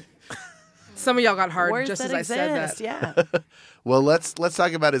 Some of y'all got hard Words just that as I said that. exist, yeah. Well, let's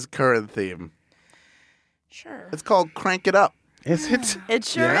talk about his current theme. Sure. It's called "Crank It Up." Is it? It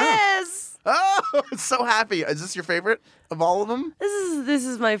sure Yeah. is. Oh, I'm so happy. Is this your favorite of all of them? This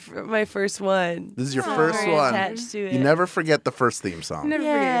is my first one. This is your I'm first very one. attached to it. You never forget the first theme song. Never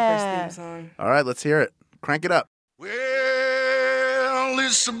forget your first theme song. All right, let's hear it. Crank it up. Well,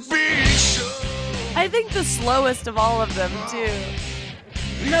 it's a big show. I think the slowest of all of them too.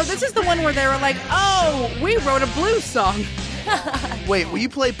 No, this is the one where they were like, "Oh, we wrote a blues song." Wait, will you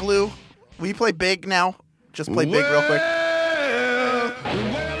play Blue? Will you play Big now? Just play Big real quick.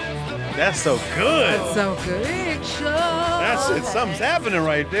 That's so good. That's so good. Big show. That's it. Something's happening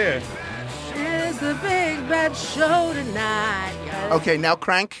right there. It's the big bad show tonight. Okay, now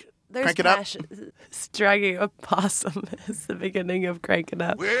crank it up. Dragging a possum is the beginning of Crank It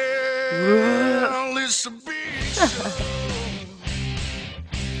Up. Well, it's a big show.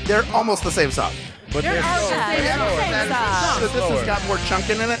 They're almost the same song. But they're are slower. the same song. So this has got more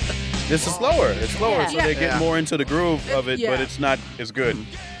chunking in it. This is slower. It's slower, so they get Yeah. more into the groove of it, Yeah. but it's not as good.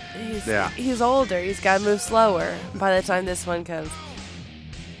 He's older. He's got to move slower by the time this one comes.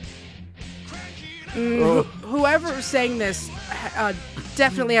 Whoever sang this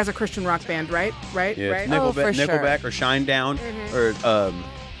definitely has a Christian rock band, right? Right? Yeah, Right? Oh, for sure. Nickelback or Shinedown or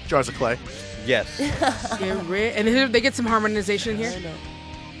Jars of Clay. yes. And here they get some harmonization here.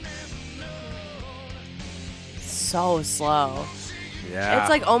 So slow. Yeah. It's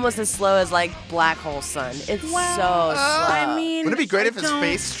like almost as slow as like Black Hole Sun. It's so slow. I mean, Wouldn't it be great if his don't-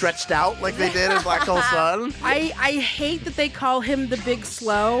 face stretched out like they did in Black Hole Sun? I hate that they call him the Big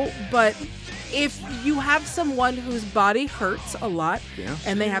Slow, but if you have someone whose body hurts a lot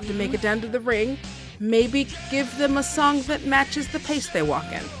and they have to make it down to the ring, maybe give them a song that matches the pace they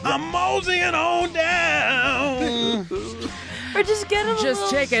walk in. I'm moseying on down. Or just get him Just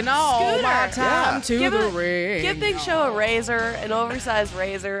taking all my time to Give the him- ring. Give Big Show a razor, an oversized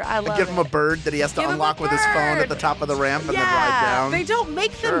razor. I love Give him a it. bird that he has to Give him a unlock with his phone at the top of the ramp and then ride down. They don't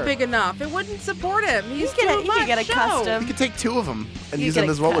make Sure. them big enough. It wouldn't support him. He's can- too he can much get a show. custom. You could take 2 of them and You use get them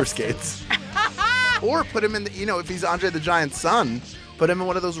a as roller custom. skates. Or put him in the, if he's Andre the Giant's son, put him in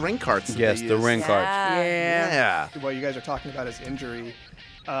one of those ring carts. that Yes, they the use. ring cart. Yeah. While you guys are talking about his injury,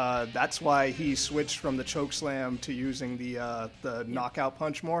 that's why he switched from the choke slam to using the knockout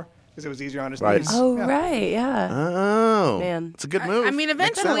punch more. because it was easier on his Right. knees. Oh, Yeah. right, yeah. Oh, Man. it's a good move. I mean,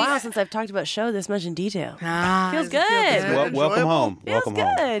 Makes eventually- sense. Wow, since I've talked about show this much in detail. does Feels it good. feel Welcome Enjoyable? home. Feels Welcome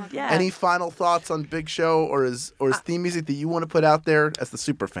home. good, yeah. Any final thoughts on Big Show or his theme music that you want to put out there as the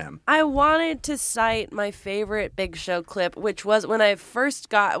super fan? I wanted to cite my favorite Big Show clip, which was when I first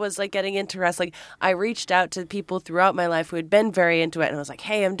was like getting into wrestling. I reached out to people throughout my life who had been very into it, and I was like,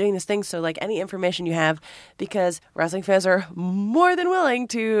 "Hey, I'm doing this thing, so like any information you have," because wrestling fans are more than willing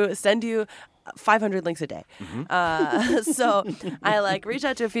to send you 500 links a day. So I like reached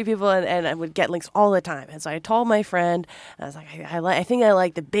out to a few people and I would get links all the time. And so I told my friend, I was like, I think I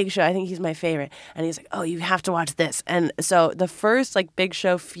like the Big Show. I think he's my favorite. And he's like, oh, you have to watch this. And so the first like Big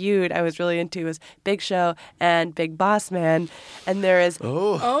Show feud I was really into was Big Show and Big Boss Man. And there is this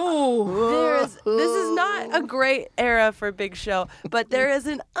is not a great era for Big Show, but there is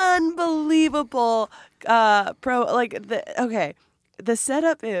an unbelievable the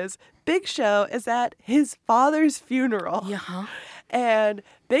setup is Big Show is at his father's funeral. Yeah. And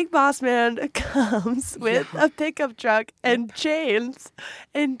Big Boss Man comes with a pickup truck and chains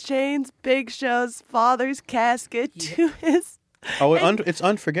Big Show's father's casket to his... Oh, it's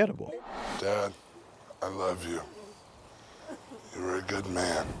unforgettable. Dad, I love you. You were a good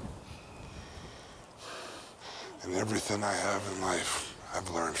man. And everything I have in life, I've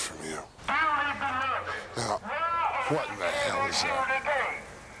learned from you. Now, what in the hell is that?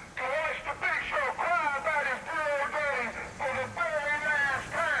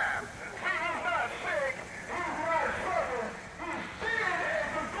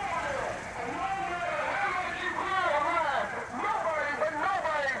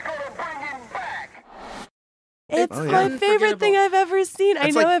 It's Oh, my yeah. favorite thing I've ever seen. I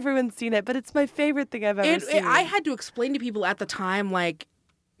It's know like- everyone's seen it, but it's my favorite thing I've ever seen. I had to explain to people at the time, like,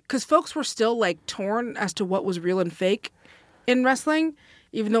 because folks were still like torn as to what was real and fake in wrestling,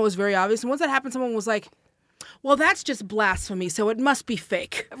 even though it was very obvious. And once that happened, someone was like, well, that's just blasphemy, so it must be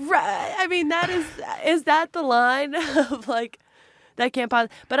fake. Right. I mean, that is that the line of like that can't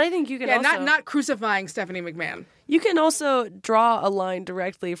possibly. But I think you can also not crucifying Stephanie McMahon. You can also draw a line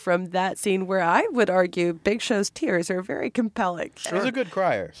directly from that scene where I would argue Big Show's tears are very compelling. He's a good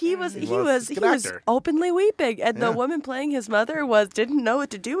crier. He was He's a good actor. openly weeping, and the woman playing his mother didn't know what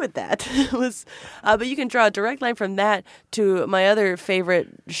to do with that. It was, but you can draw a direct line from that to my other favorite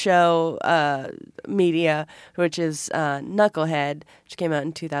show media, which is Knucklehead, which came out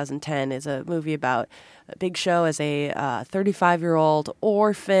in 2010. Is a movie about Big Show as a 35-year-old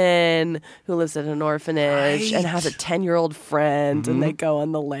orphan who lives at an orphanage and has a 10-year-old friend, and they go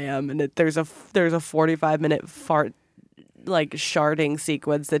on the lam, and there's a 45-minute fart like sharding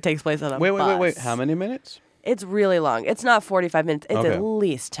sequence that takes place on a bus. Wait. How many minutes? It's really long. It's not 45 minutes. It's Okay. at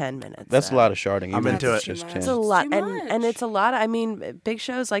least 10 minutes. That's a lot of sharding. I'm even into if it. It's just It's 10. a lot, too and much. it's a lot. I mean, Big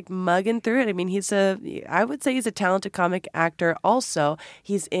Show's like mugging through it. I mean, I would say he's a talented comic actor. Also,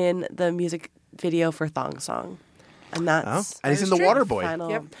 he's in the music video for Thong Song, and that's And he's in That The is true. Waterboy. final.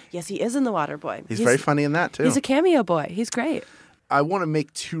 Yep. Yes, he is in The Waterboy. He's very funny in that, too. He's a cameo boy. He's great. I want to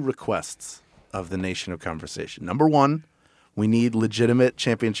make two requests of the Nation of Conversation. Number one, we need legitimate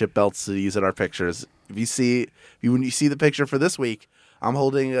championship belts to use in our pictures. When you see the picture for this week, I'm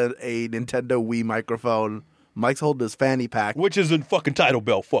holding a Nintendo Wii microphone. Mike's holding his fanny pack. Which is a fucking title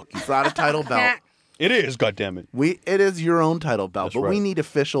belt. Fuck you. It's not a title belt. It is, goddammit. It is your own title belt, That's but we right. need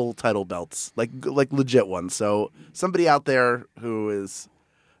official title belts, like legit ones. So somebody out there who is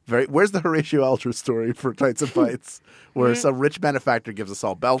where's the Horatio Alger story for Tights and Fights, where some rich benefactor gives us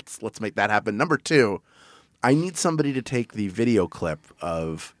all belts? Let's make that happen. Number two, I need somebody to take the video clip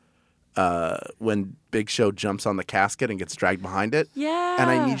of when Big Show jumps on the casket and gets dragged behind it. Yeah.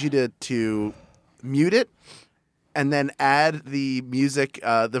 And I need you to mute it and then add the music,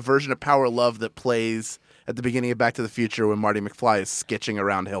 the version of Power Love that plays at the beginning of Back to the Future when Marty McFly is skitching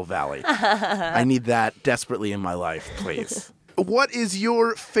around Hill Valley. I need that desperately in my life, please. What is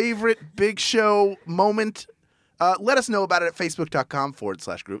your favorite Big Show moment? Let us know about it at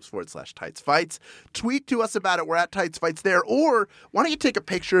facebook.com/groups/TightsFights. Tweet to us about it. We're at Tights Fights there. Or why don't you take a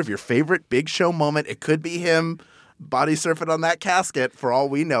picture of your favorite Big Show moment? It could be him body surfing on that casket for all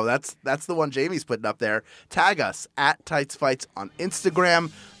we know. That's the one Jamie's putting up there. Tag us at Tights Fights on Instagram.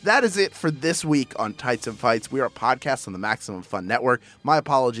 That is it for this week on Tights and Fights. We are a podcast on the Maximum Fun Network. My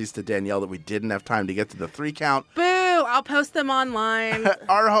apologies to Danielle that we didn't have time to get to the 3 count. Boo! I'll post them online.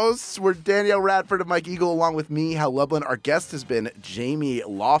 Our hosts were Danielle Radford and Mike Eagle, along with me, Hal Lublin. Our guest has been Jamie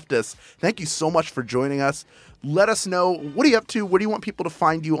Loftus. Thank you so much for joining us. Let us know, what are you up to? Where do you want people to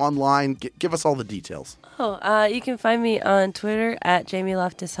find you online? Give us all the details. You can find me on Twitter at Jamie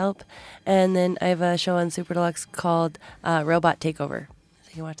Loftus Help, and then I have a show on Super Deluxe called Robot Takeover.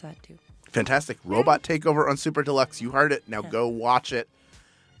 you can watch that too. Fantastic. Robot Takeover on Super Deluxe. You heard it. Now go watch it.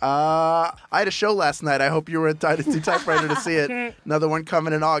 I had a show last night. I hope you were at Dynasty Typewriter to see it. Another one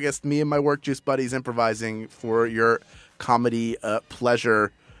coming in August. Me and my work juice buddies improvising for your comedy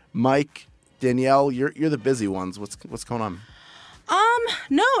pleasure. Mike, Danielle, you're the busy ones. What's going on?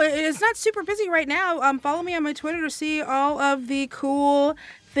 No, it's not super busy right now. Follow me on my Twitter to see all of the cool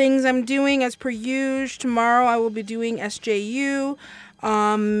things I'm doing as per usual. Tomorrow I will be doing SJU.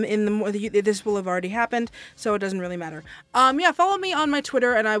 This will have already happened, so it doesn't really matter. Follow me on my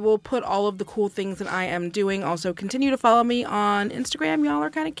Twitter, and I will put all of the cool things that I am doing. Also, continue to follow me on Instagram. Y'all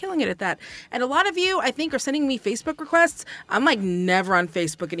are kind of killing it at that. And a lot of you, I think, are sending me Facebook requests. I'm like never on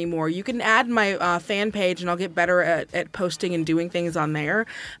Facebook anymore. You can add my fan page, and I'll get better at posting and doing things on there.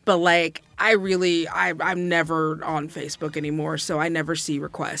 But like, I'm never on Facebook anymore, so I never see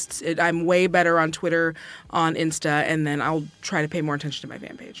requests. I'm way better on Twitter, on Insta, and then I'll try to pay more attention to my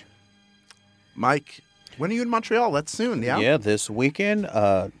fan page. Mike, when are you in Montreal? That's soon, yeah? Yeah, this weekend.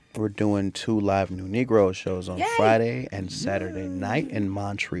 We're doing 2 live New Negro shows on Friday and Saturday night in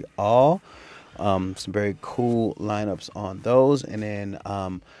Montreal. Some very cool lineups on those. And then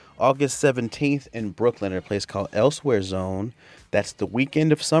August 17th in Brooklyn at a place called Elsewhere Zone. That's the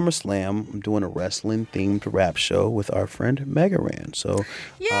weekend of SummerSlam. I'm doing a wrestling-themed rap show with our friend Megaran. So,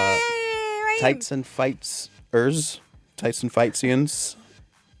 Tights and Fightsers, Tights and Fightsians.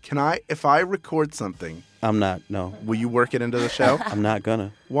 If I record something... I'm not, no. Will you work it into the show? I'm not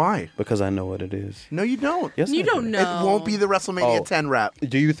gonna. Why? Because I know what it is. No, you don't. Yes, you don't know. It won't be the WrestleMania 10 rap.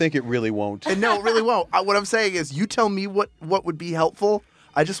 Do you think it really won't? No, it really won't. What I'm saying is you tell me what would be helpful.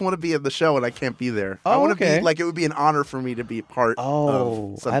 I just want to be at the show and I can't be there. I want to be like, it would be an honor for me to be a part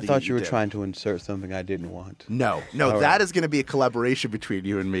of something. I thought you were did. trying to insert something I didn't want. No, All that right. is going to be a collaboration between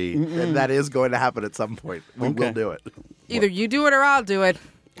you and me. And that is going to happen at some point. We will do it. Either you do it or I'll do it.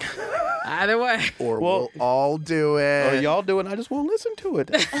 Either way. Or we'll all do it. Or y'all do it and I just won't listen to it.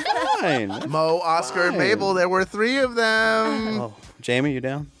 That's fine. Mo, Oscar, and Mabel, there were 3 of them. Oh, Jamie, you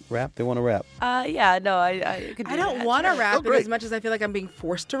down? Rap? They want to rap. I could do I don't that, want to sure. rap it as much as I feel like I'm being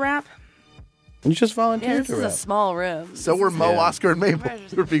forced to rap. You just volunteered Yeah, this to is rap. a small room. So were Mo, Oscar, and Mabel.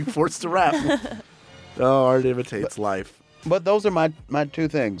 We're being forced to rap. Art imitates life. But those are my 2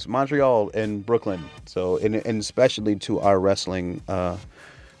 things, Montreal and Brooklyn. So, and especially to our wrestling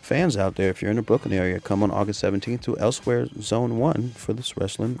fans out there, if you're in the Brooklyn area, come on August 17th to Elsewhere Zone 1 for this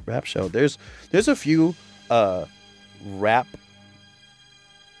wrestling rap show. There's a few rap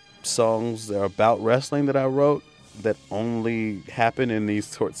songs that are about wrestling that I wrote that only happen in these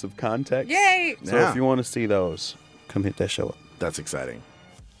sorts of contexts. Yay! So if you want to see those, come hit that show up. That's exciting.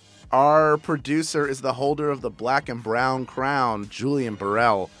 Our producer is the holder of the black and brown crown, Julian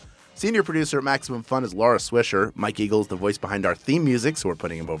Burrell. Senior producer at Maximum Fun is Laura Swisher. Mike Eagle is the voice behind our theme music, so we're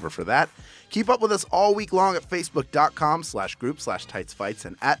putting him over for that. Keep up with us all week long at facebook.com/group/TightsFights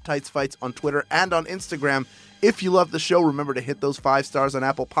and at TightsFights on Twitter and on Instagram. If you love the show, remember to hit those 5 stars on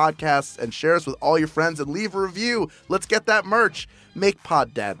Apple Podcasts and share us with all your friends and leave a review. Let's get that merch. Make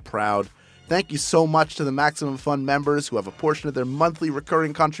Pod Dad proud. Thank you so much to the Maximum Fun members who have a portion of their monthly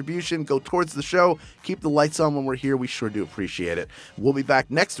recurring contribution go towards the show. Keep the lights on when we're here. We sure do appreciate it. We'll be back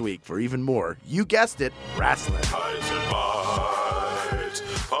next week for even more. You guessed it, wrestling. Tights and Fights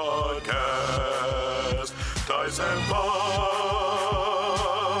Podcast. Tights and Fights.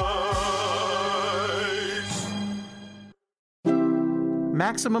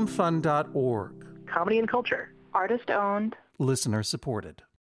 MaximumFun.org. Comedy and culture. Artist owned. Listener supported.